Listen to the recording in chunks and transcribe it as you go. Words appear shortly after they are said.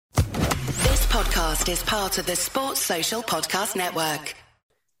podcast is part of the Sports Social Podcast Network.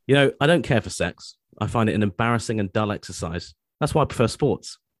 You know, I don't care for sex. I find it an embarrassing and dull exercise. That's why I prefer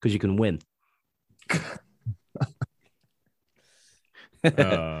sports, because you can win.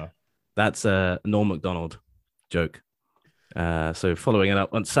 That's a Norm Macdonald joke. So following it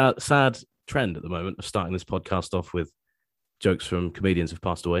up on sad trend at the moment of starting this podcast off with jokes from comedians who've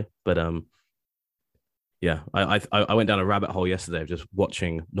passed away. But yeah, I went down a rabbit hole yesterday of just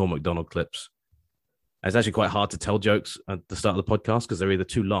watching Norm Macdonald clips. It's actually quite hard to tell jokes at the start of the podcast because they're either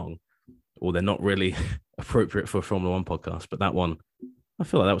too long or they're not really appropriate for a Formula One podcast. But that one, I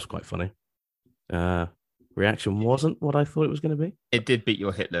feel like that was quite funny. Reaction wasn't what I thought it was going to be. It did beat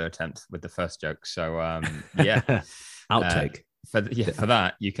your Hitler attempt with the first joke. So yeah, outtake. For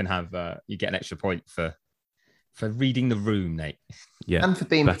that, you can have you get an extra point for reading the room, Nate. Yeah, and for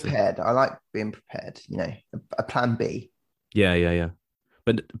being prepared. I like being prepared. You know, a plan B. Yeah.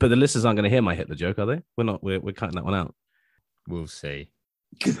 But the listeners aren't going to hear my Hitler joke, are they? We're not. We're cutting that one out. We'll see.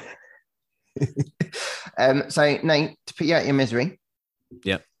 So Nate, to put you out of your misery,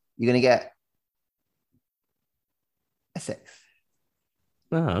 yep, you're going to get a 6.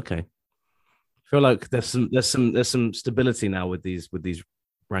 Oh, okay. I feel like there's some stability now with these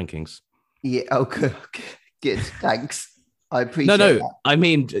rankings. Yeah. Oh, good. Thanks. I appreciate. No. That. I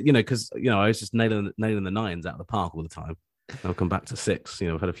mean, because I was just nailing the nines out of the park all the time. I'll come back to 6.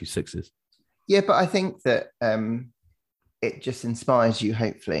 I've had a few 6s. Yeah, but I think that it just inspires you,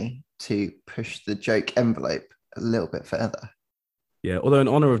 hopefully, to push the joke envelope a little bit further. Yeah, although in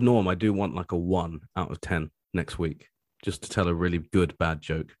honor of Norm, I do want like a 1 out of 10 next week, just to tell a really good bad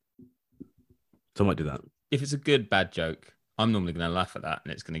joke. So I might do that. If it's a good bad joke, I'm normally going to laugh at that,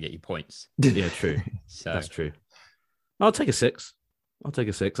 and it's going to get you points. Yeah, true. So that's true. I'll take a 6.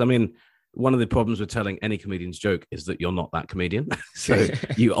 I mean, one of the problems with telling any comedian's joke is that you're not that comedian. So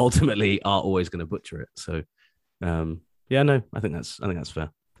you ultimately are always going to butcher it. So yeah, no, I think that's fair.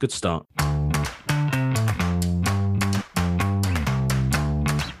 Good start.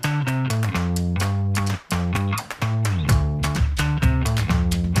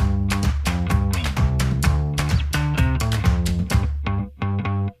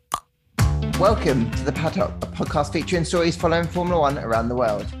 Welcome to the Paddock, a podcast featuring stories following Formula One around the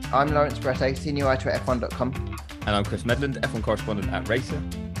world. I'm Lawrence Bretto, senior writer at F1.com. And I'm Chris Medland, F1 correspondent at Racer.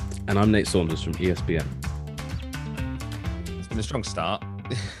 And I'm Nate Saunders from ESPN. It's been a strong start.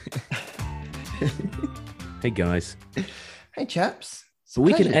 Hey, guys. Hey, chaps. But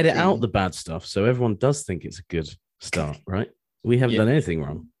we can edit out the bad stuff so everyone does think it's a good start, right? We haven't done anything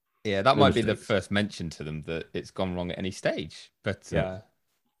wrong. Yeah, that might be the first mention to them that it's gone wrong at any stage. But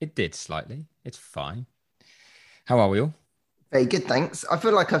it did slightly. It's fine. How are we all? Very good, thanks. I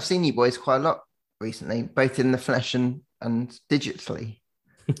feel like I've seen you boys quite a lot recently, both in the flesh and digitally.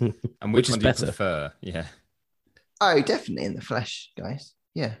 And which one do you prefer? Yeah. Oh, definitely in the flesh, guys.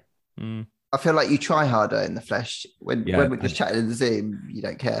 Yeah. Mm. I feel like you try harder in the flesh. When we're just chatting in the Zoom, you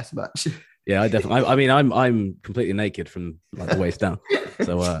don't care so much. Yeah, I definitely. I mean, I'm completely naked from like the waist down.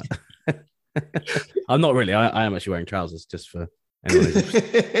 So I'm not really. I am actually wearing trousers just for anyone.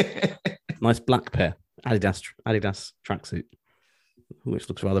 Nice black pair, Adidas tracksuit, which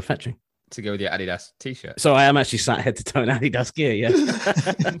looks rather fetching. To go with your Adidas t-shirt. So I am actually sat head to toe in Adidas gear, yeah.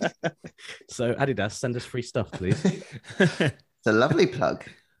 So Adidas, send us free stuff, please. It's a lovely plug.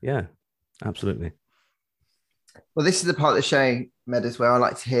 Yeah, absolutely. Well, this is the part of the show, Meadows, where I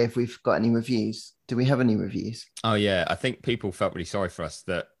like to hear if we've got any reviews. Do we have any reviews? Oh, yeah. I think people felt really sorry for us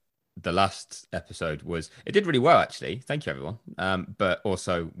that the last episode it did really well, actually. Thank you, everyone. But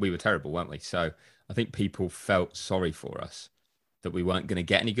also we were terrible, weren't we? So I think people felt sorry for us that we weren't going to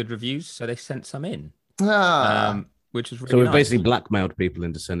get any good reviews. So they sent some in, which was really So we've nice. basically blackmailed people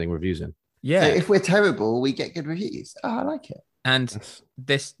into sending reviews in. Yeah. So if we're terrible, we get good reviews. Oh, I like it. And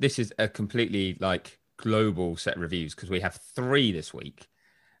this is a completely like global set of reviews because we have 3 this week.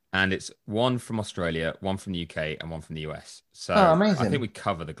 And it's 1 from Australia, 1 from the UK, and 1 from the US. So amazing. I think we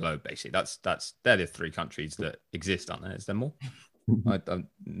cover the globe, basically. They're the 3 countries that exist, aren't there? Is there more? I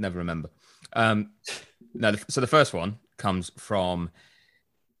never remember. So the first one comes from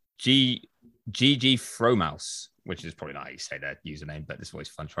GG Fromouse, which is probably not how you say their username, but it's always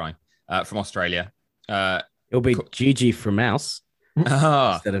fun trying. From Australia. It'll be GG Fromouse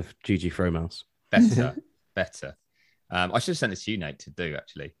instead of GG Fromouse. Better. I should have sent this to you, Nate, to do,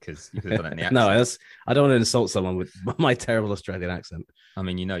 actually, because you could have done it in the accent. No, I don't want to insult someone with my terrible Australian accent. I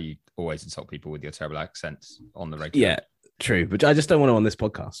mean, you always insult people with your terrible accents on the regular. Yeah, true. But I just don't want to on this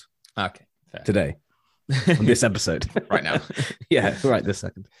podcast. Okay, fair. Today. on this episode. Right now. Yeah, right this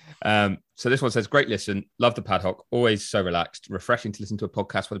second. So this one says, great listen, love the paddock, always so relaxed, refreshing to listen to a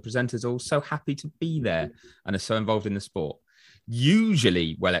podcast where the presenters are all so happy to be there and are so involved in the sport.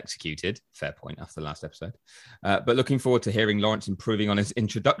 Usually well executed, fair point after the last episode, but looking forward to hearing Lawrence improving on his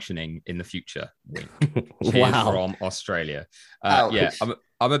introductioning in the future. Cheers Wow. from Australia. Yeah,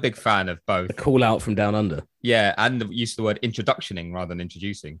 I'm a big fan of both. A call out from down under. Yeah, and the use of the word introductioning rather than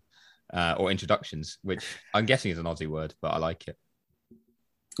introducing, or introductions, which I'm guessing is an Aussie word, but I like it.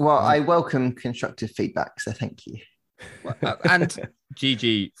 Well, I welcome constructive feedback, so thank you. And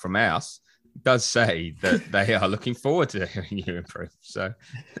Gigi from us does say that they are looking forward to hearing you improve. So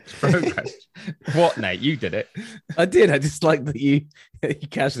it's progress. What, Nate? You did it. I did. I just like that you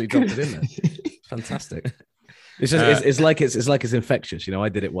casually dropped it in there. Fantastic. It's just it's like it's infectious. You know, I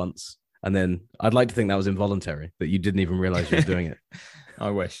did it once, and then I'd like to think that was involuntary, that you didn't even realize you were doing it. I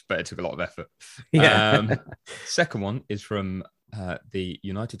wish, but it took a lot of effort. Yeah. Second one is from the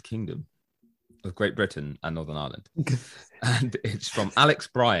United Kingdom of Great Britain and Northern Ireland. And it's from Alex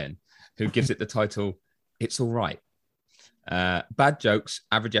Bryan, who gives it the title, It's All Right. Bad jokes,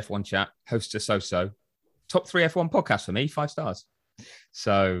 average F1 chat, hosts are so-so. Top 3 F1 podcast for me, 5 stars.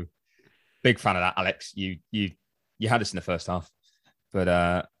 So big fan of that, Alex. You had us in the first half.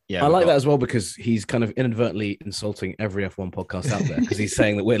 But yeah. I like that as well, because he's kind of inadvertently insulting every F1 podcast out there, because he's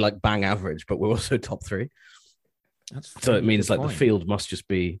saying that we're like bang average, but we're also top 3. So it means like the field must just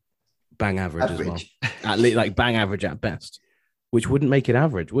be bang average as well. At least like bang average at best, which wouldn't make it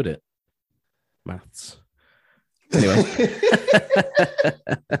average, would it? Maths. Anyway.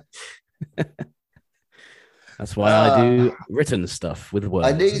 That's why I do written stuff with words.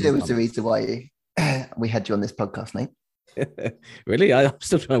 I knew there was a reason why we had you on this podcast, mate. Really? I'm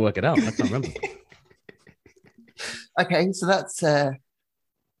still trying to work it out. I can't remember. Okay, so that's an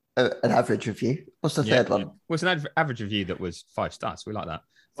average review. What's the third one? Well, it's an average review that was 5 stars. We like that.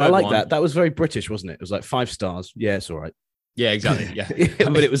 I like that. That was very British, wasn't it? It was like 5 stars. Yeah, it's all right. Yeah, exactly. Yeah.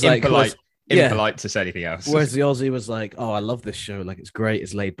 But it was like impolite to say anything else. Whereas the Aussie was like, oh, I love this show. Like, it's great.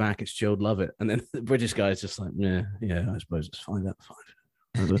 It's laid back. It's chilled. Love it. And then the British guy is just like, yeah, I suppose it's fine. That's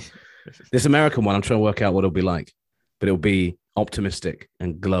fine. This American one, I'm trying to work out what it'll be like, but it'll be optimistic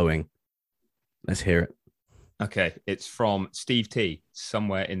and glowing. Let's hear it. Okay. It's from Steve T,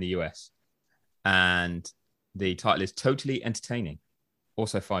 somewhere in the US. And the title is Totally Entertaining.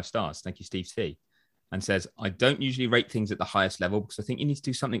 Also 5 stars. Thank you, Steve T. And says, I don't usually rate things at the highest level because I think you need to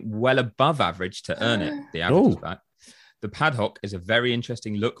do something well above average to earn it. The average is back. The Paddock is a very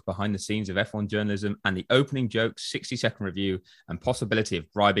interesting look behind the scenes of F1 journalism, and the opening joke, 60-second review, and possibility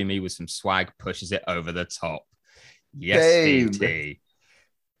of bribing me with some swag pushes it over the top. Yes, Steve T.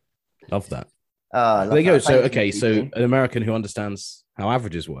 Love that. There you go. So, okay, so an American who understands how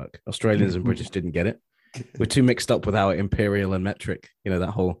averages work. Australians and British didn't get it. We're too mixed up with our imperial and metric, you know, that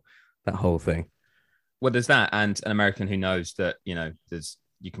whole thing. Well, there's that, and an American who knows that, you know,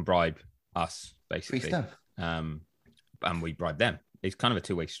 you can bribe us, basically. Free stuff. And we bribe them. It's kind of a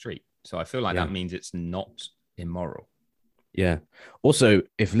two-way street. So I feel like that means it's not immoral. Yeah. Also,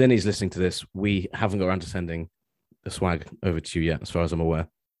 if Linny's listening to this, we haven't got around to sending the swag over to you yet, as far as I'm aware.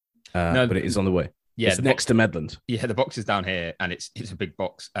 No, but it is on the way. Yeah, it's next to Medland. Yeah, the box is down here, and it's a big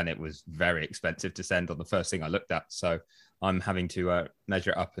box, and it was very expensive to send on the first thing I looked at. So I'm having to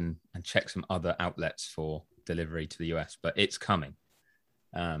measure it up and check some other outlets for delivery to the US, but it's coming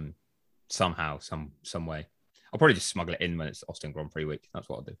somehow, some way. I'll probably just smuggle it in when it's Austin Grand Prix week. That's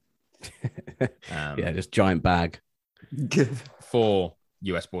what I'll do. Yeah, just giant bag. For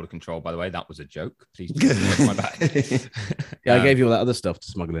US border control, by the way, that was a joke. Please don't take my bag. Yeah, I gave you all that other stuff to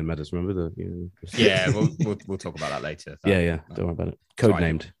smuggle in, Meadows. Remember Yeah, we'll talk about that later. Yeah. Don't worry about it.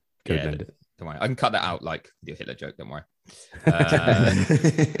 Codenamed it. Don't worry. I can cut that out like the Hitler joke. Don't worry.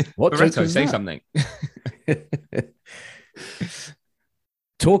 What joke was say that? Something.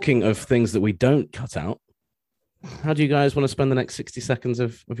 Talking of things that we don't cut out, how do you guys want to spend the next 60 seconds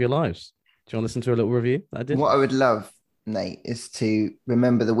of your lives? Do you want to listen to a little review that I did? What I would love, Nate, is to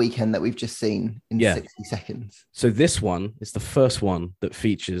remember the weekend that we've just seen in 60 seconds. So this one is the first one that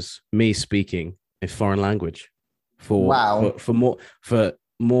features me speaking a foreign language for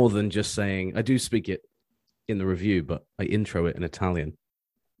more than just saying, I do speak it in the review, but I intro it in Italian.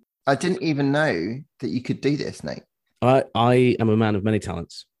 I didn't even know that you could do this, Nate. I am a man of many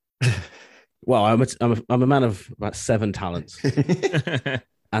talents. Well, I'm a man of about 7 talents,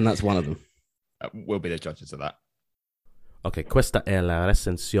 and that's one of them. We'll be the judges of that. Okay, questa è la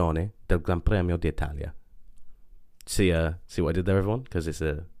recensione del Gran Premio d'Italia. See what I did there, everyone? Because it's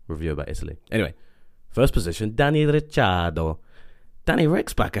a review about Italy. Anyway, first position, Danny Ricciardo. Danny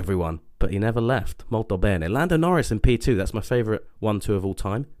Rick's back, everyone. but he never left. Molto bene. Lando Norris in P2. That's my favourite 1-2 of all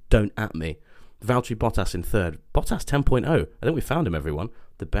time. Don't at me. Valtteri Bottas in third. Bottas 10.0. I think we found him, everyone.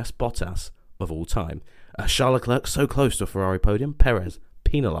 The best Bottas of all time. Charles Leclerc so close to a Ferrari podium. Perez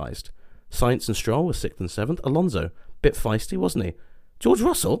penalised. Sainz and Stroll were 6th and 7th. Alonso, bit feisty, wasn't he? George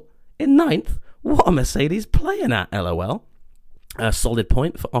Russell in 9th. What a Mercedes playing at, LOL. A solid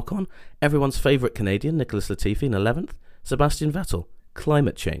point for Ocon. Everyone's favourite Canadian, Nicholas Latifi in 11th. Sebastian Vettel,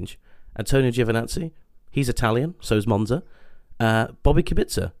 climate change. Antonio Giovinazzi, he's Italian, so's Monza. Bobby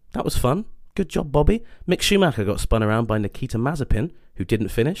Kubica, that was fun. Good job, Bobby. Mick Schumacher got spun around by Nikita Mazepin, who didn't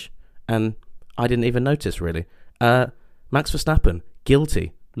finish, and I didn't even notice, really. Max Verstappen,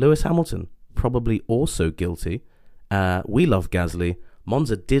 guilty. Lewis Hamilton, probably also guilty. We love Gasly.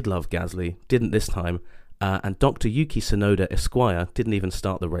 Monza did love Gasly, didn't this time. And Dr. Yuki Tsunoda Esquire didn't even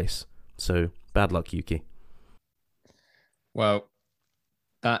start the race. So, bad luck, Yuki. Well,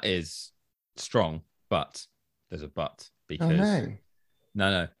 that is strong, but there's a but. Because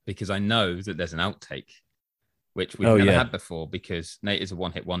No, because I know that there's an outtake, which we've never had before, because Nate is a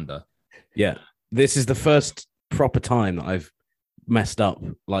one-hit wonder. Yeah, this is the first proper time that I've messed up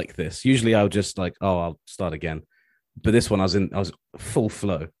like this. Usually I'll just I'll start again. But this one I was full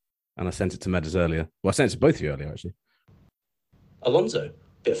flow, and I sent it to Meadows earlier. Well, I sent it to both of you earlier, actually. Alonso,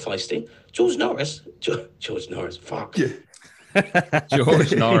 bit feisty. George Norris, fuck. Yeah.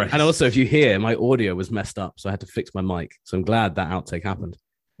 George Norris. And also, if you hear, my audio was messed up, so I had to fix my mic. So I'm glad that outtake happened.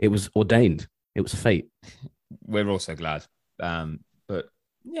 It was ordained. It was fate. We're also glad. But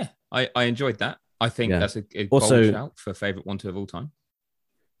yeah, I enjoyed that. I think that's a bold shout for favourite 1-2 of all time.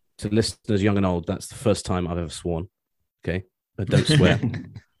 To listeners young and old, that's the first time I've ever sworn. Okay, but don't swear.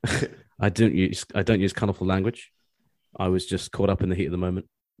 I don't use colourful language. I was just caught up in the heat of the moment.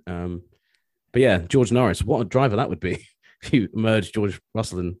 But yeah, George Norris, what a driver that would be. If you merge George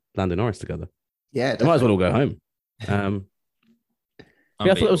Russell and Lando Norris together. Yeah, they might as well all go home.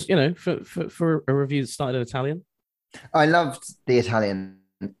 I thought it was, for a review that started in Italian. I loved the Italian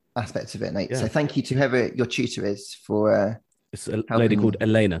aspects of it, Nate. Yeah. So thank you to whoever your tutor is for. It's a lady called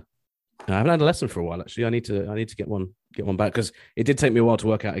Elena. I haven't had a lesson for a while, actually. I need to get one back, because it did take me a while to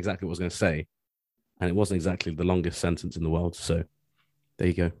work out exactly what I was going to say, and it wasn't exactly the longest sentence in the world. So there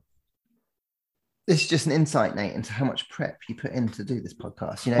you go. This is just an insight, Nate, into how much prep you put in to do this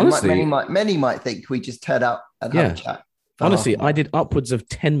podcast. You know, honestly, many might think we just turn up and have a chat. Honestly, I did upwards of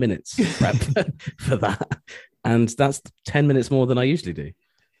 10 minutes prep for that, and that's 10 minutes more than I usually do.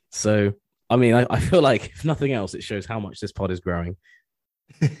 So, I mean, I feel like, if nothing else, it shows how much this pod is growing.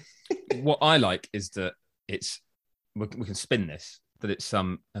 What I like is that we can spin this, that it's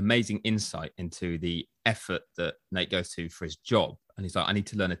some amazing insight into the effort that Nate goes to for his job. And he's like, I need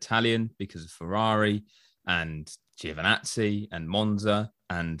to learn Italian because of Ferrari and Giovinazzi and Monza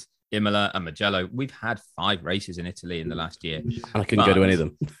and Imola and Mugello. We've had 5 races in Italy in the last year. And I couldn't go to any of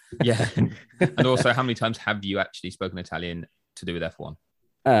them. Yeah. And also, how many times have you actually spoken Italian to do with F1?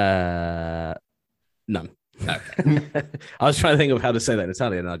 None. Okay. I was trying to think of how to say that in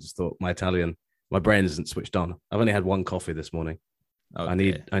Italian, and I just thought my brain isn't switched on. I've only had 1 coffee this morning. Oh, I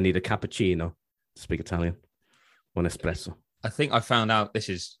need a cappuccino to speak Italian. One espresso. I think I found out, this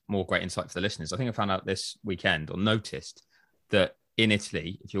is more great insight for the listeners. I think I found out this weekend, or noticed, that in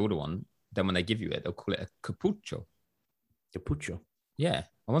Italy, if you order one, then when they give you it, they'll call it a cappuccio. Cappuccio? Yeah.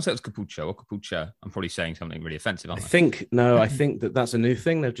 I want to say it was cappuccio or cappuccia. I'm probably saying something really offensive, aren't I? I think that's a new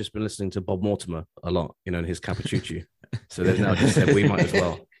thing. They've just been listening to Bob Mortimer a lot, and his cappuccio. So they've now just said we might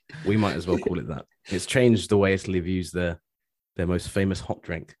as well call it that. It's changed the way Italy views their most famous hot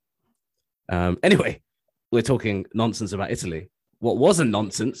drink. Anyway, we're talking nonsense about Italy. What wasn't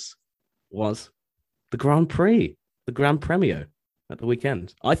nonsense was the Grand Prix, the Gran Premio at the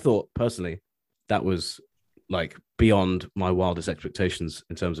weekend. I thought personally that was beyond my wildest expectations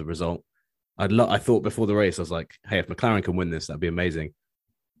in terms of result. I thought before the race, I was like, hey, if McLaren can win this, that'd be amazing.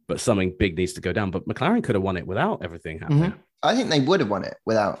 But something big needs to go down. But McLaren could have won it without everything happening. Mm-hmm. I think they would have won it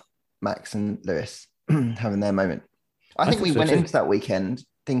without Max and Lewis having their moment. I think we went into that weekend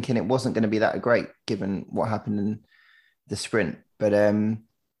thinking it wasn't going to be that great given what happened in the sprint. But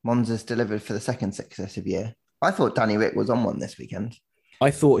Monza's delivered for the second successive year. I thought Danny Rick was on one this weekend.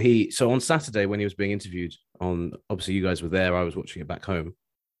 I thought so on Saturday when he was being interviewed obviously you guys were there, I was watching it back home,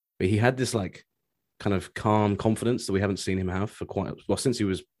 but he had this kind of calm confidence that we haven't seen him have for since he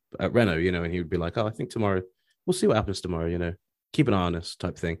was at Renault, and he would be like, oh, I think tomorrow, we'll see what happens tomorrow, keep an eye on us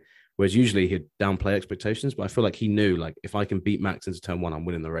type thing. Whereas usually he'd downplay expectations, but I feel like he knew, if I can beat Max into turn 1, I'm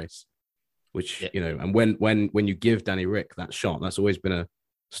winning the race, which, and when you give Danny Rick that shot, that's always been a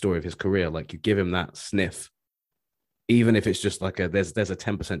story of his career. You give him that sniff, even if it's just like there's a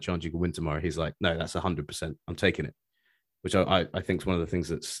 10% chance you can win tomorrow. He's like, no, that's 100%. I'm taking it, which I think is one of the things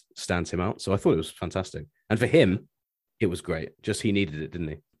that stands him out. So I thought it was fantastic, and for him, it was great. Just he needed it, didn't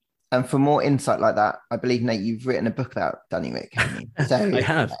he? And for more insight like that, I believe, Nate, you've written a book about Danny Rick, haven't you? So,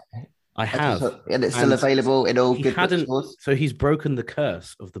 I have. And it's still available in all good bookstores. So he's broken the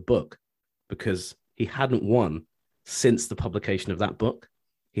curse of the book because he hadn't won since the publication of that book.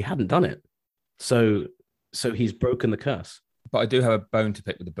 He hadn't done it. So he's broken the curse. But I do have a bone to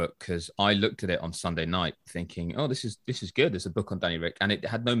pick with the book because I looked at it on Sunday night thinking, oh, this is good. There's a book on Danny Rick. And it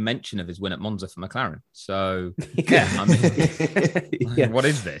had no mention of his win at Monza for McLaren. So, yeah, I mean, what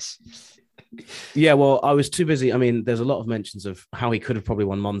is this? Yeah, well, I was too busy. I mean, there's a lot of mentions of how he could have probably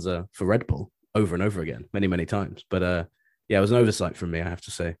won Monza for Red Bull over and over again, many, many times. But yeah, it was an oversight from me, I have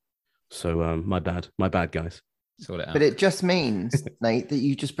to say. So my bad, guys. Sort it out. But it just means, Nate, that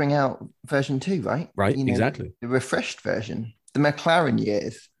you just bring out version 2, right? Right, exactly. The refreshed version. The McLaren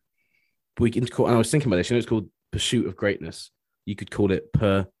years. We can call, and I was thinking about this, it's called Pursuit of Greatness. You could call it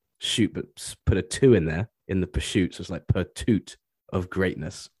Pursuit, but put a 2 in there in the Pursuit. So it's like Pursuit of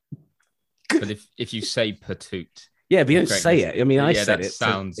Greatness. But if you say Pursuit. Yeah, but you don't say it. I mean, I said it.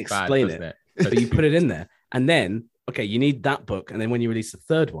 Sounds to explain bad, it. But you put it in there. And then, okay, you need that book. And then when you release the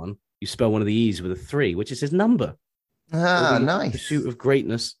third one, you spell one of the E's with a 3, which is his number. Ah, nice. Pursuit of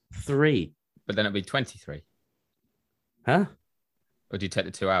Greatness 3. But then it'll be 23. Huh? Or do you take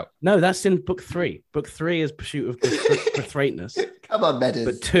the 2 out? No, that's in book 3. Book 3 is Pursuit of Greatness. Come on, Meadows.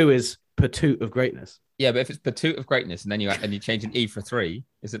 But 2 is Pursuit of Greatness. Yeah, but if it's Pursuit of Greatness and then you change an E for 3,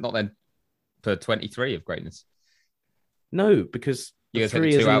 is it not then per 23 of greatness? No, because you the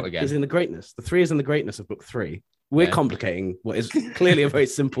 3 is in the greatness. The 3 is in the greatness of book 3. We're complicating what is clearly a very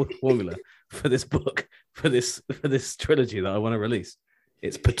simple formula for this book, for this trilogy that I want to release.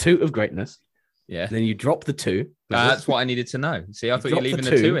 It's Pursuit of Greatness. Yeah. And then you drop the 2. That's what I needed to know. See, I thought you were leaving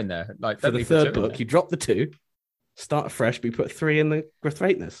the 2 in there. Like for the third book, you drop the 2, start fresh, but you put 3 in the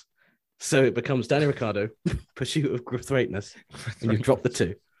greatness. So it becomes Danny Ricciardo, Pursuit of Greatness, and you drop the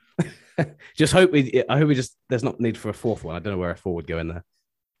 2. I hope there's not need for a fourth one. I don't know where a 4 would go in there.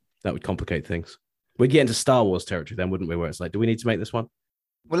 That would complicate things. We'd get into Star Wars territory then, wouldn't we? Where it's like, do we need to make this one?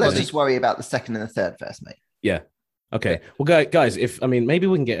 Well, let's just worry about the second and the third first, mate. Yeah. Okay. Well, guys, maybe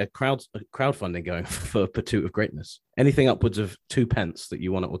we can get a crowdfunding going for Pursuit of Greatness. Anything upwards of 2 pence that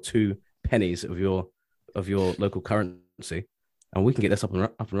you want, or 2 pennies of your local currency, and we can get this up and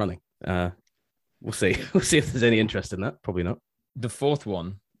running. We'll see. We'll see if there's any interest in that. Probably not. The fourth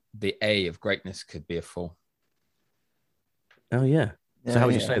one, the A of greatness, could be a 4. Oh yeah. So how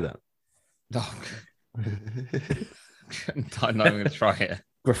would you say that? Oh. I'm not even going to try it.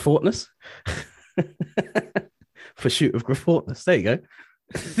 Graffortness? Pursuit of Graffortness. There you go.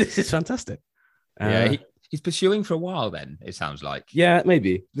 This is fantastic. Yeah, he's pursuing for a while then, it sounds like. Yeah,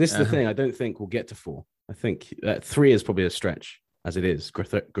 maybe. This is the thing. I don't think we'll get to 4. I think 3 is probably a stretch, as it is.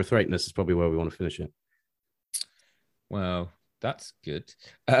 Greatness is probably where we want to finish it. Well, that's good.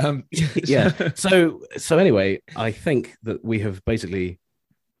 Yeah. So anyway, I think that we have basically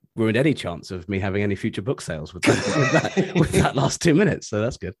ruined any chance of me having any future book sales with that last 2 minutes. So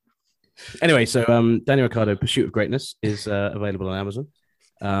that's good. Anyway, so Danny Ricciardo, Pursuit of Greatness is available on Amazon.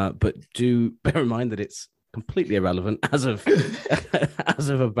 But do bear in mind that it's completely irrelevant as of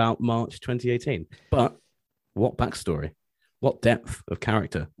about March 2018. But what backstory, what depth of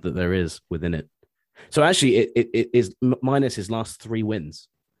character that there is within it. So actually, it is minus his last 3 wins,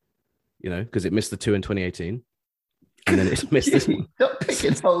 because it missed the 2 in 2018. And then it's missed this one. Stop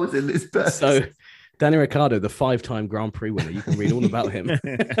picking holes in this person. So Danny Ricciardo, the 5-time Grand Prix winner, you can read all about him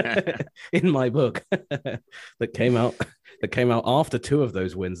in my book that came out after 2 of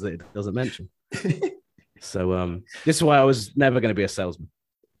those wins that it doesn't mention. So this is why I was never going to be a salesman.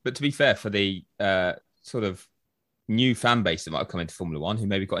 But to be fair, for the sort of new fan base that might have come into Formula One, who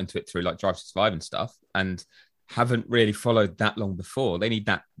maybe got into it through like Drive to Survive and stuff, and haven't really followed that long before, they need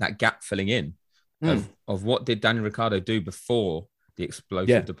that gap filling in of what did Daniel Ricciardo do before the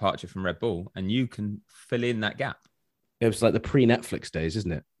explosive departure from Red Bull, and you can fill in that gap. It was like the pre-Netflix days,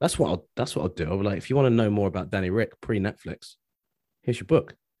 isn't it? That's what I'll do. I'll be like, if you want to know more about Danny Rick pre-Netflix, here's your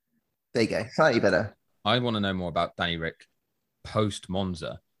book. There you go. Slightly better. I want to know more about Danny Rick post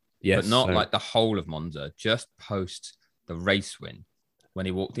Monza. Yes, but not like the whole of Monza, just post the race win when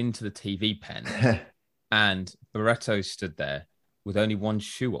he walked into the TV pen and Barretto stood there with only one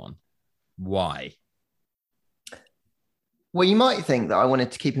shoe on. Why? Well, you might think that I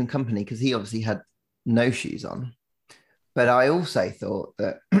wanted to keep him company because he obviously had no shoes on. But I also thought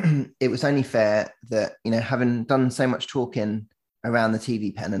that it was only fair that, having done so much talking around the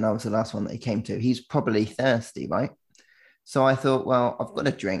TV pen, and I was the last one that he came to, he's probably thirsty, right? So I thought, well, I've got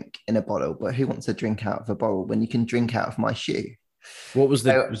a drink in a bottle, but who wants to drink out of a bottle when you can drink out of my shoe? What was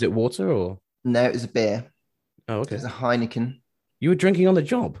was it water or? No, it was a beer. Oh, It okay. was a Heineken. You were drinking on the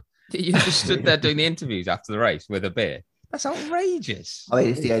job. You just stood there doing the interviews after the race with a beer. That's outrageous. I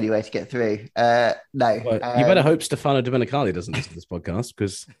mean, it's the only way to get through. No. Well, you better hope Stefano Domenicali doesn't listen to this podcast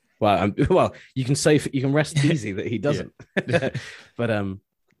because, well, you can rest easy that he doesn't. But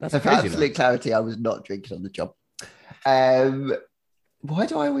that's so for crazy. absolute clarity, I was not drinking on the job. Why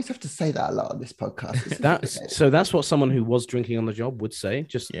do I always have to say that a lot on this podcast? That's what someone who was drinking on the job would say.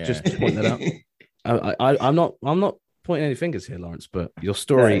 Just point that out. I'm not pointing any fingers here, Lawrence, but your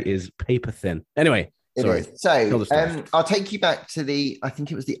story is paper thin. Anyway, sorry. So I'll take you back to I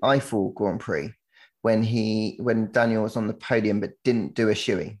think it was the Eiffel Grand Prix when Daniel was on the podium but didn't do a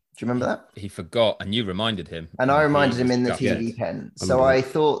shoey. Do you remember that? He forgot, and you reminded him. And I reminded him in the TV pen. So I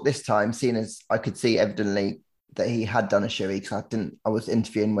thought this time, seeing as I could see evidently that he had done a shoey, because I was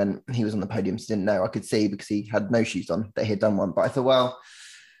interviewing when he was on the podium, so didn't know. I could see because he had no shoes on that he had done one. But I thought, well,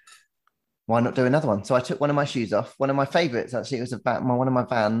 why not do another one? So I took one of my shoes off. One of my favorites, actually, it was one of my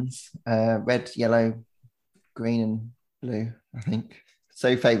Vans, red, yellow, green, and blue, I think.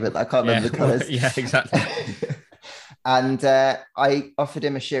 So favorite that I can't remember the colors. Yeah, exactly. And I offered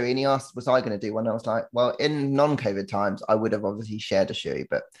him a shoe and he asked, was I going to do one? I was like, well, in non-COVID times, I would have obviously shared a shoe,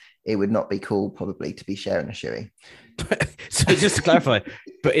 but it would not be cool probably to be sharing a shoe. So just to clarify,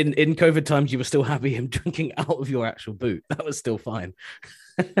 but in COVID times, you were still happy him drinking out of your actual boot. That was still fine.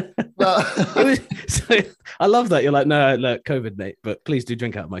 Well, I love that. You're like, no, look, COVID, mate, but please do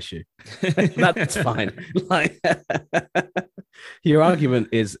drink out of my shoe. That's fine. Like, your argument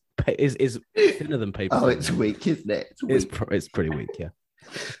is thinner than paper. Oh, it's weak, isn't it? It's pretty weak. Yeah,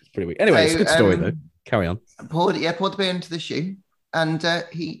 it's pretty weak. Anyway, it's a good story though. Carry on. Poured the beer into the shoe, and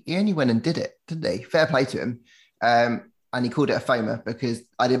he only went and did it, didn't he? Fair play to him. And he called it a foamer because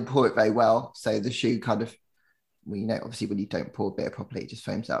I didn't pour it very well, so the shoe kind of. Well, obviously when you don't pour beer properly, it just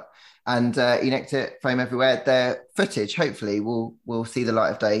foams up. And he nicked it, foam everywhere. The footage, hopefully, will see the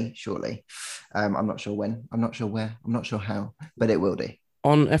light of day shortly. I'm not sure when, I'm not sure where, I'm not sure how, but it will do.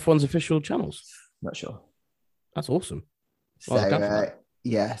 On F1's official channels? Not sure. That's awesome. So,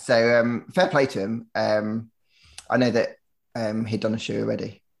 So fair play to him. I know that he'd done a show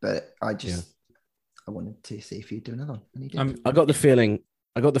already, but I wanted to see if he'd do another one. And he did. I got the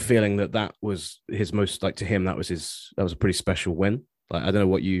feeling that was his most, like, to him, that was a pretty special win. Like, I don't know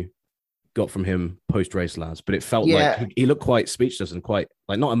what you got from him post-race, lads, but it felt like he looked quite speechless and quite,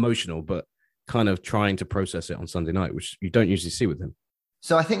 like, not emotional, but kind of trying to process it on Sunday night, which you don't usually see with him.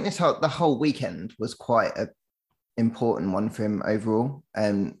 So I think the whole weekend was quite an important one for him overall,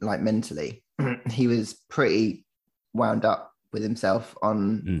 like mentally. He was pretty wound up with himself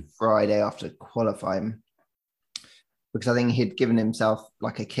on Friday after qualifying, because I think he'd given himself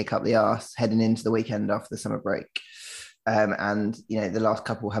like a kick up the arse heading into the weekend after the summer break. And, the last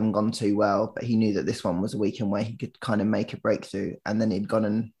couple haven't gone too well, but he knew that this one was a weekend where he could kind of make a breakthrough. And then he'd gone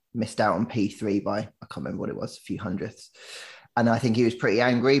and missed out on P3 by, I can't remember what it was, a few hundredths. And I think he was pretty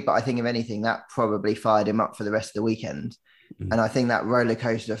angry, but I think if anything, that probably fired him up for the rest of the weekend. And I think that roller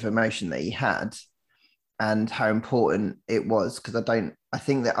coaster of emotion that he had and how important it was, because I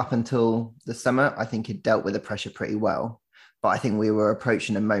think that up until the summer, I think he'd dealt with the pressure pretty well. But I think we were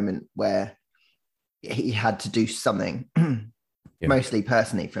approaching a moment where he had to do something, mostly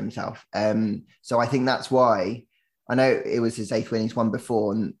personally for himself. So I think that's why, I know it was his 8th win, he's won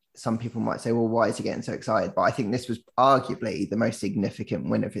before, and some people might say, well, why is he getting so excited? But I think this was arguably the most significant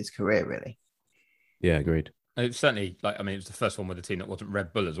win of his career, really. Yeah, agreed. It's certainly, it was the first one with a team that wasn't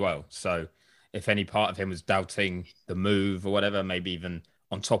Red Bull as well. So if any part of him was doubting the move or whatever, maybe even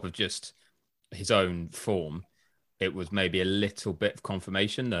on top of just his own form, it was maybe a little bit of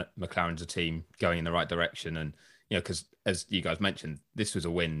confirmation that McLaren's a team going in the right direction. And, because as you guys mentioned, this was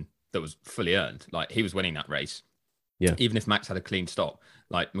a win that was fully earned. Like, he was winning that race. Yeah. Even if Max had a clean stop,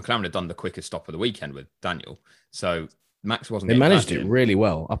 like McLaren had done the quickest stop of the weekend with Daniel. So Max wasn't. They managed it really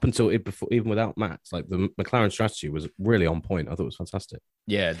well up until even without Max. Like, the McLaren strategy was really on point. I thought it was fantastic.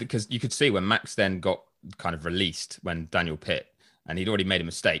 Yeah, because you could see when Max then got kind of released when Daniel pit, and he'd already made a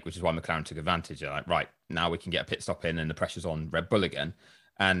mistake, which is why McLaren took advantage. They're like, right, now we can get a pit stop in and the pressure's on Red Bull again.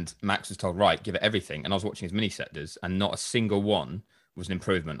 And Max was told, right, give it everything. And I was watching his mini sectors and not a single one was an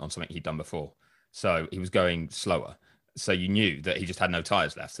improvement on something he'd done before. So he was going slower. So you knew that he just had no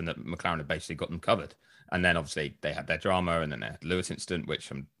tyres left and that McLaren had basically got them covered. And then obviously they had their drama, and then they had the Lewis incident,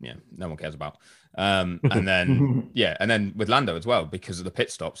 which no one cares about. And then and then with Lando as well, because of the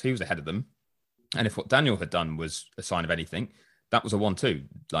pit stops, he was ahead of them. And if what Daniel had done was a sign of anything, that was a 1-2.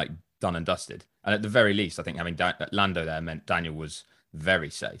 Like, done and dusted. And at the very least, I think having Lando there meant Daniel was very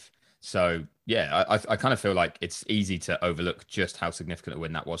safe. So yeah, I kind of feel like it's easy to overlook just how significant a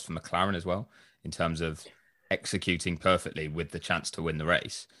win that was for McLaren as well, in terms of executing perfectly with the chance to win the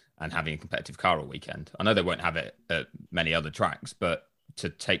race and having a competitive car all weekend. I know they won't have it at many other tracks, but to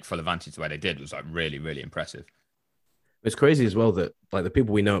take full advantage the way they did was like really, really impressive. It's crazy as well that like the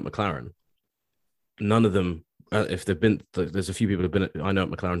people we know at McLaren, none of them, if they've been, there's a few people who've been I know at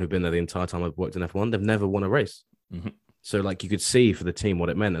McLaren who've been there the entire time I've worked in F1, they've never won a race. Mm-hmm. So like you could see for the team what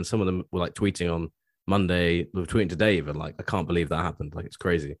it meant. And some of them were like tweeting on Monday, they were tweeting to Dave and like, I can't believe that happened. Like it's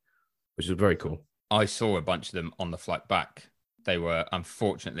crazy, which is very cool. I saw a bunch of them on the flight back. They were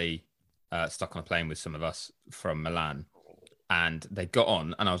unfortunately stuck on a plane with some of us from Milan, and they got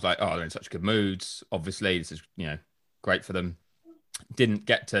on and I was like, oh, they're in such good moods. Obviously this is, great for them. Didn't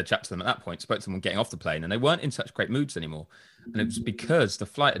get to chat to them at that point. Spoke to them getting off the plane and they weren't in such great moods anymore. And it was because the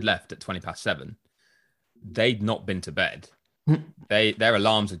flight had left at 20:07. They'd not been to bed. Their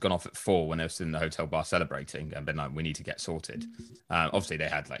alarms had gone off at 4 when they were still in the hotel bar celebrating and been like, we need to get sorted. Obviously they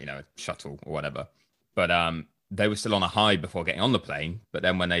had like, a shuttle or whatever, but they were still on a high before getting on the plane. But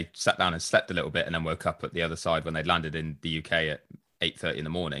then when they sat down and slept a little bit and then woke up at the other side when they'd landed in the UK at 8:30 in the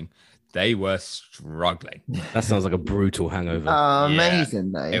morning, they were struggling. That sounds like a brutal hangover.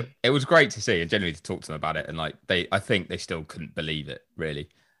 Amazing, though. It was great to see and genuinely to talk to them about it. And like I think they still couldn't believe it really,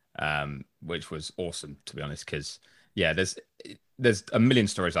 which was awesome to be honest. Because there's a million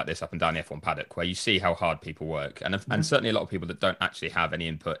stories like this up and down the F1 paddock where you see how hard people work, and certainly a lot of people that don't actually have any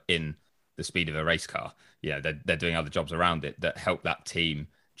input in the speed of a race car. They're doing other jobs around it that help that team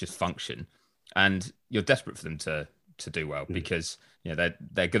just function, and you're desperate for them to do well because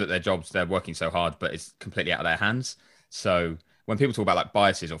they're good at their jobs, they're working so hard, but it's completely out of their hands. So when people talk about like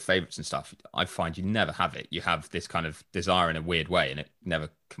biases or favorites and stuff, I find you never have it. You have this kind of desire in a weird way, and it never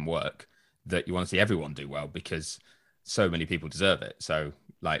can work, that you want to see everyone do well because so many people deserve it. So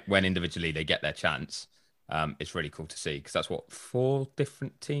like when individually they get their chance, it's really cool to see, because that's what 4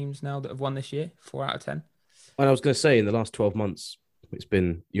 different teams now that have won this year, 4 out of 10. And I was going to say in the last 12 months, it's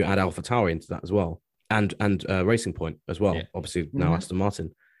been, you add AlphaTauri into that as well, and Racing Point as well. Yeah. Obviously now Aston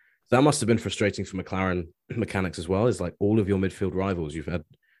Martin. That must have been frustrating for McLaren mechanics as well. Is like all of your midfield rivals. You've had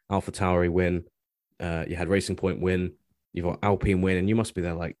AlphaTauri win, you had Racing Point win, you've got Alpine win, and you must be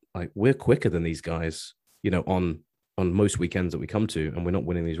there like we're quicker than these guys, on most weekends that we come to, and we're not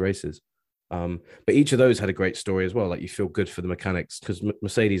winning these races. But each of those had a great story as well. Like you feel good for the mechanics because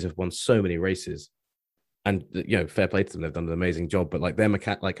Mercedes have won so many races, and fair play to them, they've done an amazing job. But like their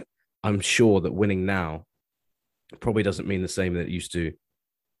like I'm sure that winning now probably doesn't mean the same that it used to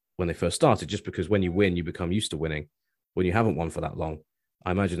when they first started. Just because when you win, you become used to winning. When you haven't won for that long, I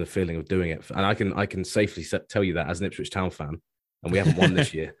imagine the feeling of doing it, and I can safely tell you that as an Ipswich Town fan, and we haven't won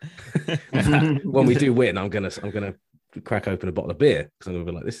this year. When we do win, I'm gonna crack open a bottle of beer because I'm gonna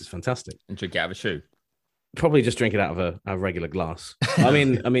be like, this is fantastic, and drink it out of a shoe. Probably just drink it out of a regular glass. I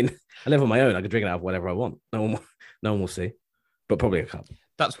mean, I live on my own. I can drink it out of whatever I want. No one will see, but probably a cup.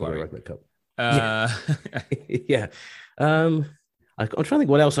 That's probably worrying. A regular cup. Yeah. I'm trying to think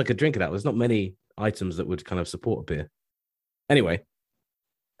what else I could drink it out. There's not many items that would kind of support a beer. Anyway,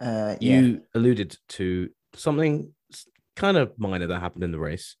 you alluded to something kind of minor that happened in the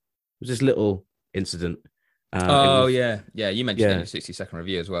race. It was this little incident. You mentioned it in a 60-second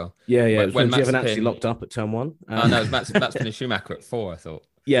review as well. When Mazepin actually locked up at turn 1. No, it was Mazepin and Schumacher at 4, I thought.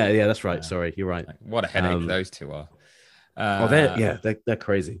 Yeah, that's right. Sorry, you're right. What a headache those two are. They're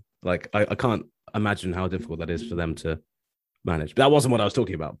crazy. Like I can't imagine how difficult that is for them to manage. But that wasn't what I was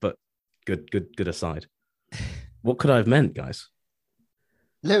talking about. But good aside. What could I have meant, guys?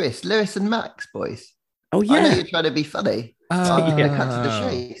 Lewis and Max, boys. Oh yeah, I know you're trying to be funny. Cut to the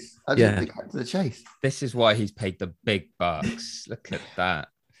chase. Cut to the chase. This is why he's paid the big bucks. Look at that.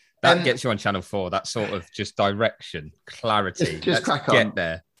 That gets you on Channel 4. That sort of just direction, clarity. Just crack on. Get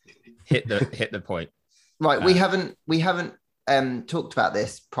there. Hit the point. Right. We haven't talked about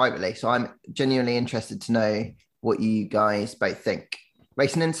this privately, so I'm genuinely interested to know what you guys both think.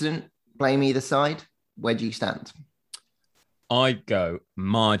 Racing incident, blame either side. Where do you stand? I'd go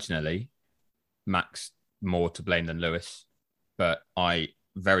marginally Max more to blame than Lewis, but I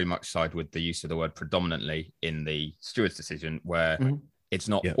very much side with the use of the word predominantly in the steward's decision, where it's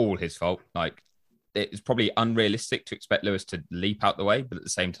not all his fault. Like, it's probably unrealistic to expect Lewis to leap out the way, but at the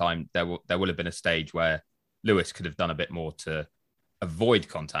same time, there will have been a stage where Lewis could have done a bit more to avoid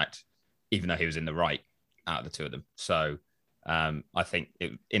contact, even though he was in the right out of the two of them. So I think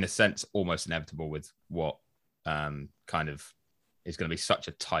it, in a sense, almost inevitable with what kind of is going to be such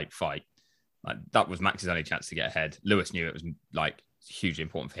a tight fight. Like, that was Max's only chance to get ahead. Lewis knew it was like it's hugely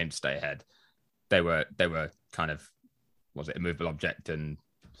important for him to stay ahead. They were kind of, was it immovable object and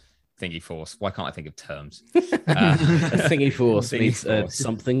thingy force? Why can't I think of terms? A thingy force means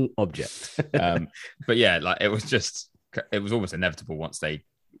something object. But yeah, like it was almost inevitable once they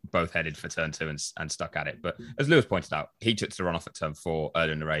both headed for turn 2 and stuck at it. But as Lewis pointed out, he took the run off at turn 4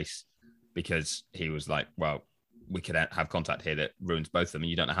 earlier in the race because he was like, well, we could have contact here that ruins both of them, and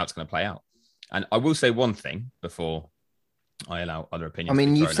you don't know how it's going to play out. And I will say one thing before I allow other opinions. I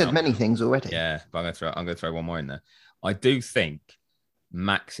mean, you've said many things already. Yeah, but I'm going to throw one more in there. I do think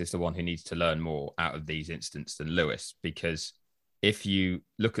Max is the one who needs to learn more out of these incidents than Lewis, because if you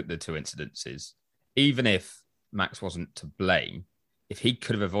look at the two incidences, even if Max wasn't to blame, if he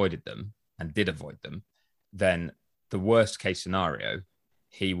could have avoided them and did avoid them, then the worst case scenario,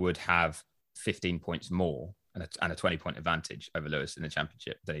 he would have 15 points more and a 20-point advantage over Lewis in the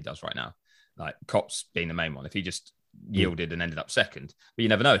championship than he does right now. Like Kops being the main one. If he just yielded and ended up second, but you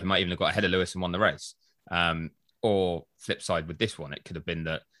never know, he might even have got ahead of Lewis and won the race. Or flip side with this one, it could have been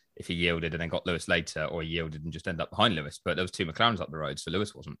that if he yielded and then got Lewis later, or he yielded and just ended up behind Lewis, but there was 2 McLarens up the road, so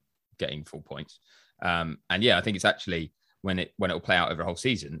Lewis wasn't getting full points. And yeah, I think it's actually, when it will play out over a whole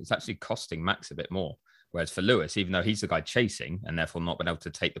season, it's actually costing Max a bit more. Whereas for Lewis, even though he's the guy chasing and therefore not been able to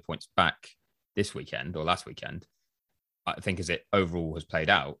take the points back this weekend or last weekend, I think as it overall has played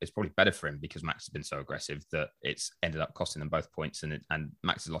out, it's probably better for him because Max has been so aggressive that it's ended up costing them both points, and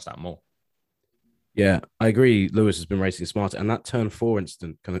Max has lost out more. Yeah, I agree. Lewis has been racing smarter, and that turn 4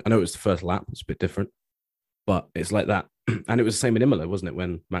 incident, I know it was the first lap, it's a bit different, but it's like that. And it was the same in Imola, wasn't it,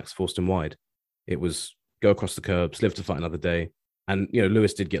 when Max forced him wide? It was go across the curbs, live to fight another day. And,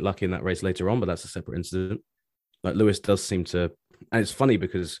 Lewis did get lucky in that race later on, but that's a separate incident. Like Lewis does seem to, and it's funny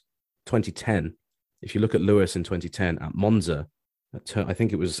because 2010, if you look at Lewis in 2010 at Monza, I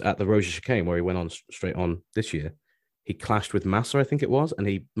think it was at the Roger Chicane where he went on straight on this year. He clashed with Massa, I think it was, and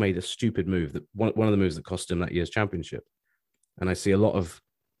he made a stupid move, that one of the moves that cost him that year's championship. And I see a lot of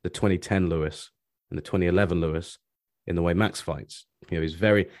the 2010 Lewis and the 2011 Lewis in the way Max fights. He's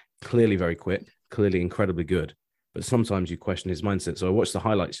very clearly very quick, clearly incredibly good, but sometimes you question his mindset. So I watched the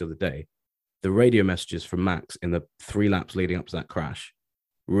highlights the other day. The radio messages from Max in the 3 laps leading up to that crash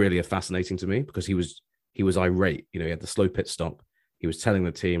really are fascinating to me, because he was irate. He had the slow pit stop. He was telling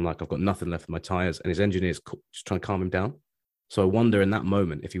the team, like, I've got nothing left in my tires, and his engineers just trying to calm him down. So I wonder in that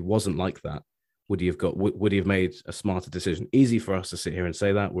moment, if he wasn't like that, would he have made a smarter decision? Easy for us to sit here and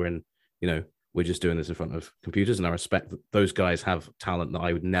say that we're just doing this in front of computers, and I respect that those guys have talent that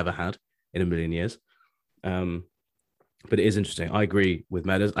I would never had in a million years. But it is interesting. I agree with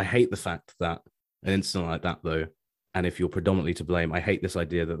Meadows. I hate the fact that an incident like that, though, and if you're predominantly to blame, I hate this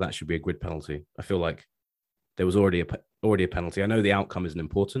idea that should be a grid penalty. I feel like there was already a penalty. I know the outcome isn't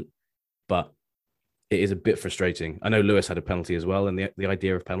important, but it is a bit frustrating. I know Lewis had a penalty as well, and the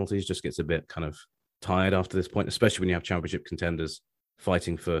idea of penalties just gets a bit kind of tired after this point, especially when you have championship contenders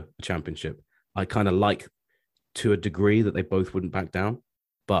fighting for a championship. I kind of like, to a degree, that they both wouldn't back down,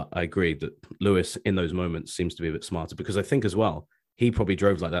 but I agree that Lewis in those moments seems to be a bit smarter, because I think as well, he probably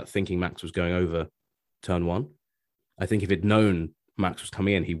drove like that thinking Max was going over turn 1. I think if he'd known Max was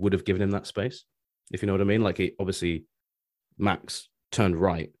coming in, he would have given him that space, if you know what I mean. Like, obviously, Max turned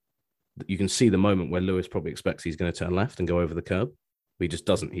right. You can see the moment where Lewis probably expects he's going to turn left and go over the curb. But he just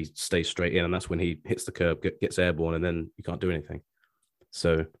doesn't. He stays straight in, and that's when he hits the curb, gets airborne, and then you can't do anything.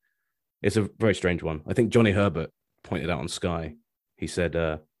 So it's a very strange one. I think Johnny Herbert pointed out on Sky, he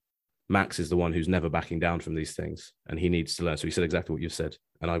said, Max is the one who's never backing down from these things, and he needs to learn. So he said exactly what you said.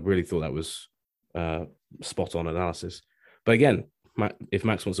 And I really thought that was spot on analysis. But again, if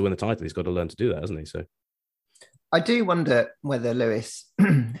Max wants to win the title, he's got to learn to do that, hasn't he? So I do wonder whether Lewis,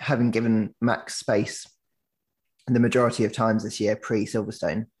 having given Max space the majority of times this year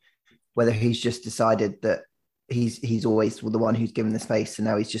pre-Silverstone, whether he's just decided that he's always the one who's given the space, and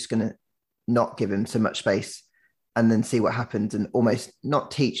now he's just going to not give him so much space and then see what happens, and almost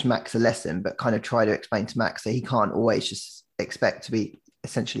not teach Max a lesson, but kind of try to explain to Max that he can't always just expect to be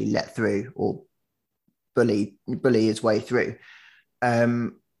essentially let through or bully his way through.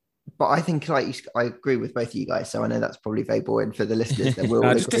 But I think, I agree with both of you guys. So I know that's probably very boring for the listeners. That we're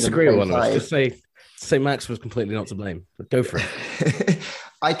all just disagree with one of us. Just say Max was completely not to blame. But go for it.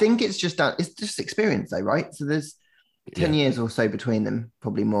 I think it's just experience, though, right? So there's 10 years or so between them,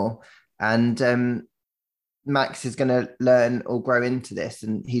 probably more. And Max is going to learn or grow into this,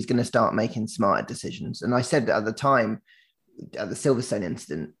 and he's going to start making smarter decisions. And I said at the time, at the Silverstone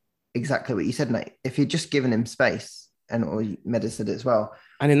incident, exactly what you said, mate. If you'd just given him space and or Meda said it as well.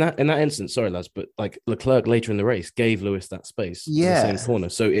 And in that instance, sorry lads, but like Leclerc later in the race gave Lewis that space in the same corner.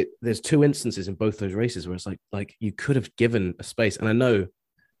 So there's two instances in both those races where it's like you could have given a space. And I know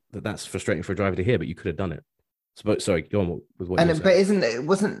that's frustrating for a driver to hear, but you could have done it. So, sorry, go on with what you said. But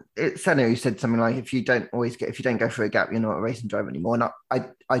wasn't it Senna who said something like, if you don't go through a gap, you're not a racing driver anymore? And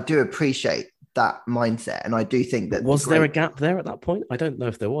I do appreciate that mindset, and I do think that there a gap there at that point? I don't know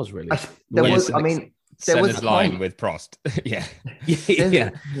if there was really. There was Senna's line with Prost.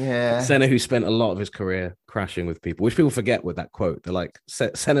 yeah. Senna, who spent a lot of his career crashing with people, which people forget with that quote. They're like,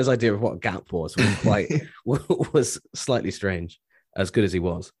 Senna's idea of what a gap was was slightly strange, as good as he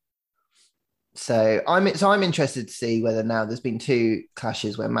was. So I'm interested to see whether now there's been two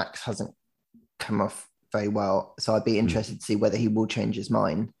clashes where Max hasn't come off very well. So I'd be interested to see whether he will change his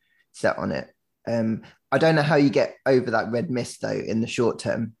mind set on it. I don't know how you get over that red mist though in the short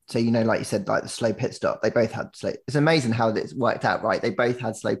term. So, like you said, like the slow pit stop, they both had slow. It's amazing how this worked out, right? They both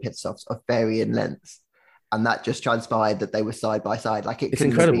had slow pit stops of varying lengths. And that just transpired that they were side by side. Like it's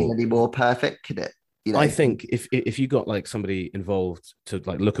incredible. Be any more perfect, could it? I think if you got like somebody involved to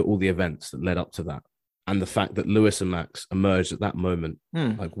like look at all the events that led up to that, and the fact that Lewis and Max emerged at that moment,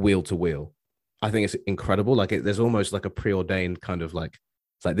 like wheel to wheel, I think it's incredible. Like there's almost like a preordained kind of like,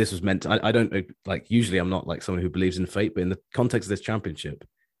 it's like this was meant to, I don't like, usually I'm not like someone who believes in fate, but in the context of this championship,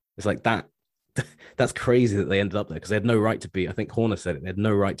 it's like that's crazy that they ended up there, because they had no right to be, I think Horner said it, they had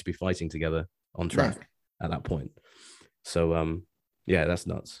no right to be fighting together on track at that point. So yeah, that's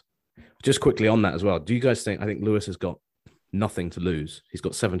nuts. Just quickly on that as well, do you guys think, I think Lewis has got nothing to lose. He's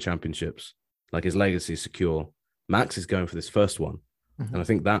got 7 championships. Like his legacy is secure. Max is going for this first one. And I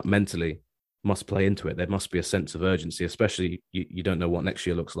think that mentally must play into it. There must be a sense of urgency, especially you don't know what next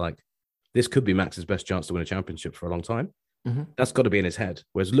year looks like. This could be Max's best chance to win a championship for a long time. That's got to be in his head.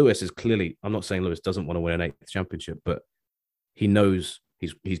 Whereas Lewis is clearly, I'm not saying Lewis doesn't want to win an 8th championship, but he knows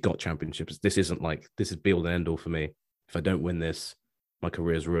he's got championships. This isn't like, this is be all and end all for me. If I don't win this, my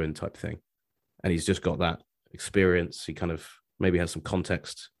career's ruined type thing. And he's just got that experience. He kind of maybe has some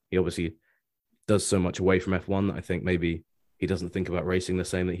context. He obviously does so much away from F1 that I think maybe he doesn't think about racing the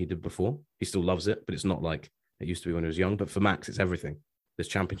same that he did before. He still loves it, but it's not like it used to be when he was young. But for Max, it's everything. This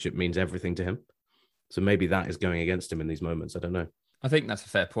championship means everything to him. So maybe that is going against him in these moments. I don't know. I think that's a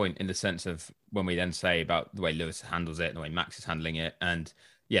fair point in the sense of when we then say about the way Lewis handles it and the way Max is handling it. And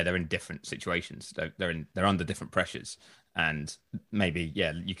yeah, they're in different situations. They're under different pressures. And maybe,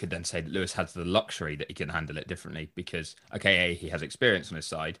 yeah, you could then say that Lewis has the luxury that he can handle it differently because, okay, A, he has experience on his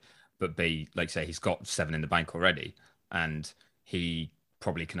side, but B, like say, he's got 7 in the bank already, and he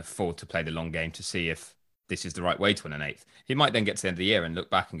probably can afford to play the long game to see if this is the right way to win an 8th. He might then get to the end of the year and look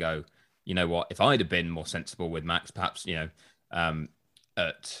back and go, you know what, if I'd have been more sensible with Max, perhaps,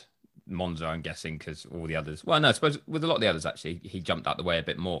 at Monza, I'm guessing, because all the others, well, no, I suppose with a lot of the others, actually, he jumped out the way a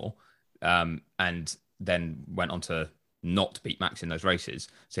bit more and then went on to not beat Max in those races.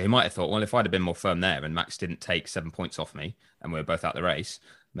 So he might have thought, well, if I'd have been more firm there and Max didn't take 7 points off me and we were both out the race,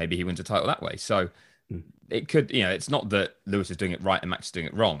 maybe he wins a title that way. So it could, it's not that Lewis is doing it right and Max is doing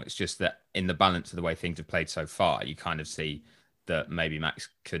it wrong. It's just that in the balance of the way things have played so far, you kind of see that maybe Max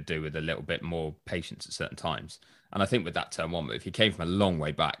could do with a little bit more patience at certain times. And I think with that turn 1 move, he came from a long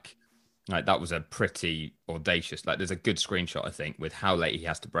way back. Like that was a pretty audacious, like there's a good screenshot, I think, with how late he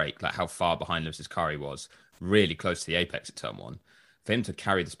has to brake, like how far behind Lewis's car he was, really close to the apex at turn 1. For him to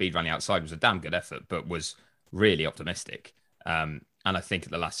carry the speed around the outside was a damn good effort, but was really optimistic. And I think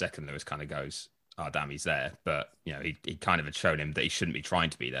at the last second, Lewis kind of goes, oh, damn, he's there. But, he kind of had shown him that he shouldn't be trying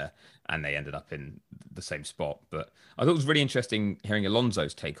to be there. And they ended up in the same spot. But I thought it was really interesting hearing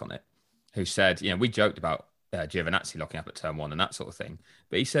Alonso's take on it, who said, we joked about Giovinazzi locking up at turn 1 and that sort of thing.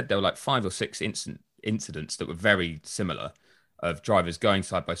 But he said there were like 5 or 6 incidents that were very similar of drivers going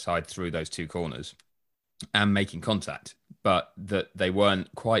side by side through those 2 corners and making contact, but that they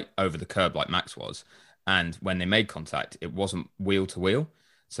weren't quite over the curb like Max was. And when they made contact, it wasn't wheel to wheel.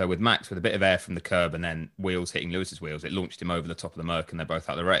 So with Max, with a bit of air from the curb and then wheels hitting Lewis's wheels, it launched him over the top of the Merc and they're both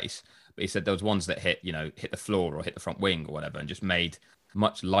out of the race. But he said there was ones that hit the floor or hit the front wing or whatever and just made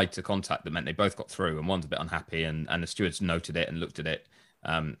much lighter contact that meant they both got through, and one's a bit unhappy and the stewards noted it and looked at it.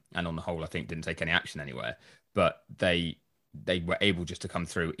 And on the whole, I think didn't take any action anywhere. But they were able just to come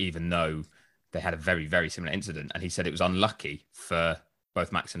through even though they had a very, very similar incident. And he said it was unlucky for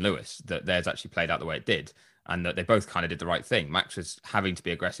both Max and Lewis that theirs actually played out the way it did. And that they both kind of did the right thing. Max was having to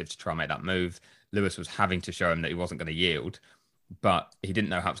be aggressive to try and make that move. Lewis was having to show him that he wasn't going to yield, but he didn't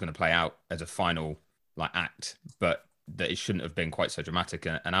know how it was going to play out as a final act, but that it shouldn't have been quite so dramatic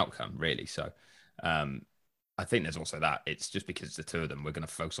an outcome, really. So I think there's also that. It's just because it's the two of them, we're going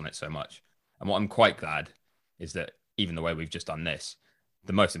to focus on it so much. And what I'm quite glad is that even the way we've just done this,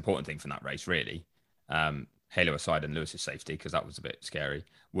 the most important thing from that race, really, Halo aside and Lewis's safety, because that was a bit scary,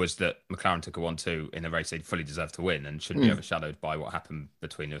 was that McLaren took a 1-2 in a race they fully deserved to win and shouldn't be overshadowed by what happened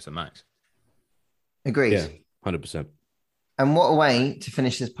between Lewis and Max. Agreed. Yeah, 100%. And what a way to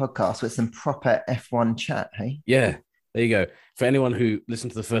finish this podcast with some proper F1 chat, hey? Yeah, there you go. For anyone who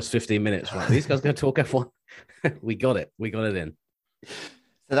listened to the first 15 minutes, right, these guys going to talk F1. We got it. We got it in.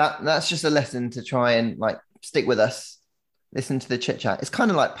 So that's just a lesson to try and like stick with us. Listen to the chit chat. It's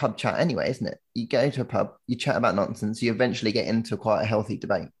kind of like pub chat anyway, isn't it? You go to a pub, you chat about nonsense, you eventually get into quite a healthy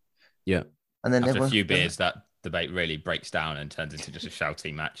debate. Yeah. And then after a few beers, that debate really breaks down and turns into just a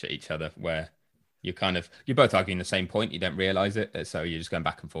shouty match at each other where you're both arguing the same point. You don't realize it. So you're just going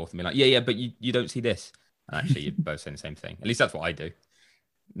back and forth and be like, yeah, but you don't see this. And actually you're both saying the same thing. At least that's what I do.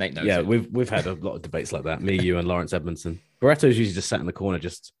 Nate knows. Yeah, we've had a lot of debates like that. Me, you, and Lawrence Edmondson. Barretto's usually just sat in the corner,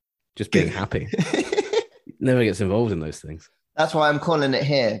 just being happy. Never gets involved in those things. That's why I'm calling it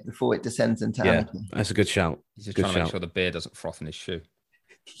here before it descends into anarchy. That's a good shout. He's just trying to make sure the beer doesn't froth in his shoe.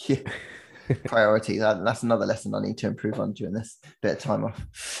 Yeah. Priority. That's another lesson I need to improve on during this bit of time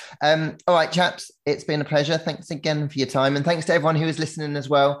off. All right, chaps, it's been a pleasure. Thanks again for your time, and thanks to everyone who is listening as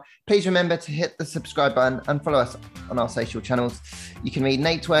well. Please remember to hit the subscribe button and follow us on our social channels. You can read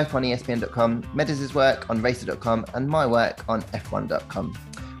Nate's work on ESPN.com, Meadows' work on Racer.com, and my work on F1.com.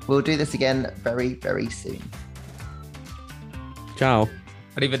 We'll do this again very, very soon. Ciao.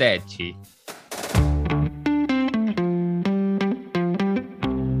 Arrivederci.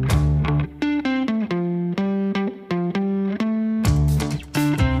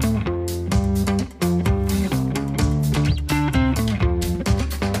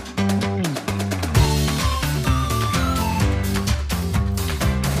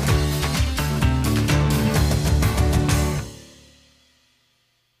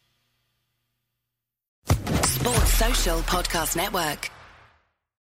 Social Podcast Network.